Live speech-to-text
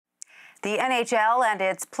The NHL and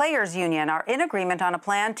its players' union are in agreement on a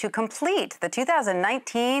plan to complete the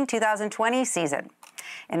 2019-2020 season.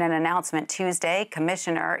 In an announcement Tuesday,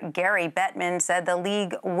 Commissioner Gary Bettman said the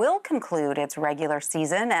league will conclude its regular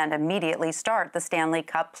season and immediately start the Stanley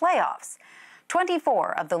Cup playoffs.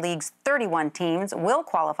 24 of the league's 31 teams will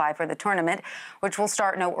qualify for the tournament, which will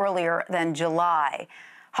start no earlier than July.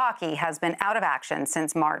 Hockey has been out of action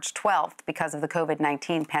since March 12th because of the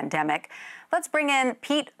COVID-19 pandemic. Let's bring in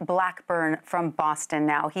Pete Blackburn from Boston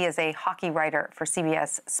now. He is a hockey writer for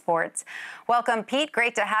CBS Sports. Welcome, Pete.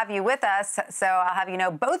 Great to have you with us. So I'll have you know,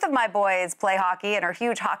 both of my boys play hockey and are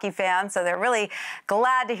huge hockey fans, so they're really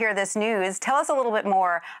glad to hear this news. Tell us a little bit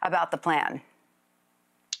more about the plan.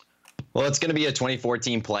 Well, it's going to be a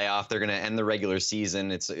 2014 playoff. They're going to end the regular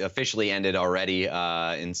season. It's officially ended already.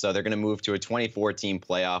 And so they're going to move to a 2014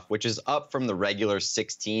 playoff, which is up from the regular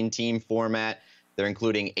 16-team format. They're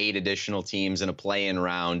including 8 additional teams in a play-in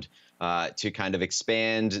round to kind of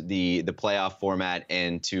expand the playoff format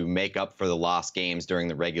and to make up for the lost games during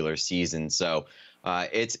the regular season. So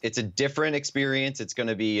it's a different experience. It's going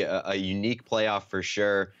to be a unique playoff for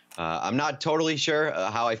sure. I'm not totally sure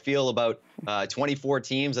how I feel about 24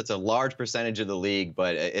 teams. That's a large percentage of the league,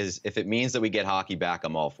 but if it means that we get hockey back,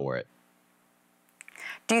 I'm all for it.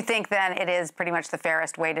 Do you think then it is pretty much the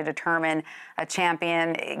fairest way to determine a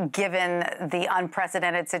champion given the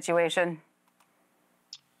unprecedented situation?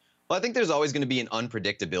 Well, I think there's always going to be an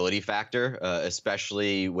unpredictability factor,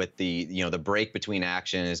 especially with the break between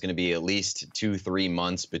action is going to be at least 2-3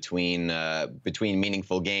 months between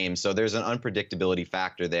meaningful games. So there's an unpredictability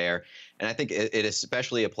factor there. And I think it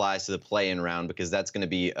especially applies to the play-in round because that's going to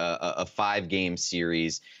be a 5-game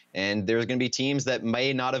series. And there's going to be teams that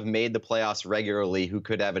may not have made the playoffs regularly who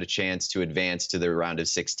could have a chance to advance to the round of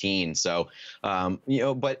 16. So,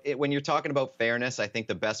 when you're talking about fairness, I think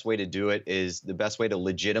the best way to do it is the best way to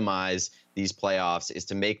legitimize these playoffs is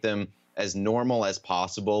to make them as normal as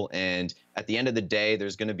possible. And at the end of the day,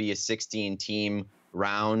 there's going to be a 16-team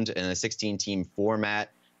round and a 16-team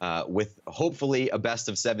format. With hopefully a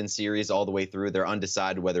best-of-7 series all the way through. They're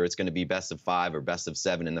undecided whether it's going to be best-of-5 or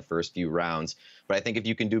best-of-7 in the first few rounds. But I think if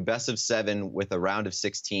you can do best-of-7 with a round of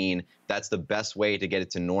 16, that's the best way to get it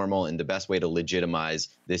to normal and the best way to legitimize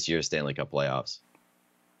this year's Stanley Cup playoffs.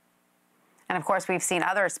 And of course, we've seen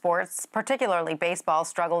other sports, particularly baseball,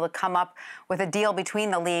 struggle to come up with a deal between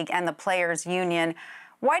the league and the players' union.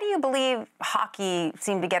 Why do you believe hockey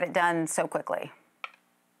seemed to get it done so quickly?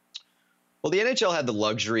 Well, the NHL had the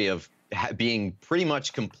luxury of being pretty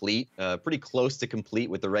much complete, pretty close to complete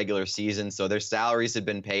with the regular season. So their salaries had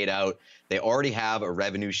been paid out. They already have a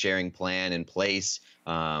revenue sharing plan in place.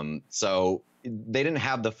 So they didn't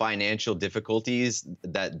have the financial difficulties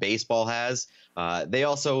that baseball has. They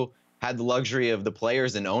also had the luxury of the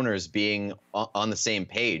players and owners being on the same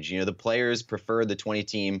page. You know, the players prefer the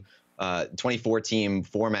 24-team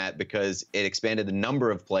format because it expanded the number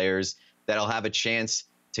of players that'll have a chance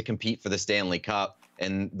to compete for the Stanley Cup.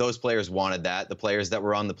 And those players wanted that. The players that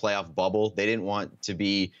were on the playoff bubble, they didn't want to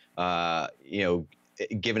be,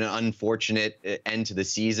 given an unfortunate end to the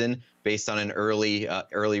season based on an early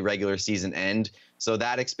regular season end. So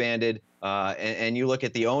that expanded. And you look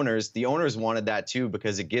at the owners wanted that too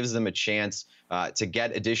because it gives them a chance to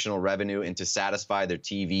get additional revenue and to satisfy their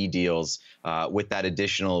TV deals with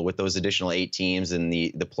those additional 8 teams in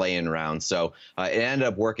the play-in round. So it ended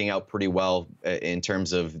up working out pretty well in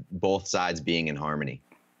terms of both sides being in harmony.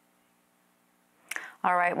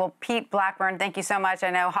 All right. Well, Pete Blackburn, thank you so much. I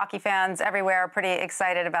know hockey fans everywhere are pretty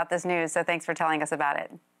excited about this news, so thanks for telling us about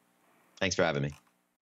it. Thanks for having me.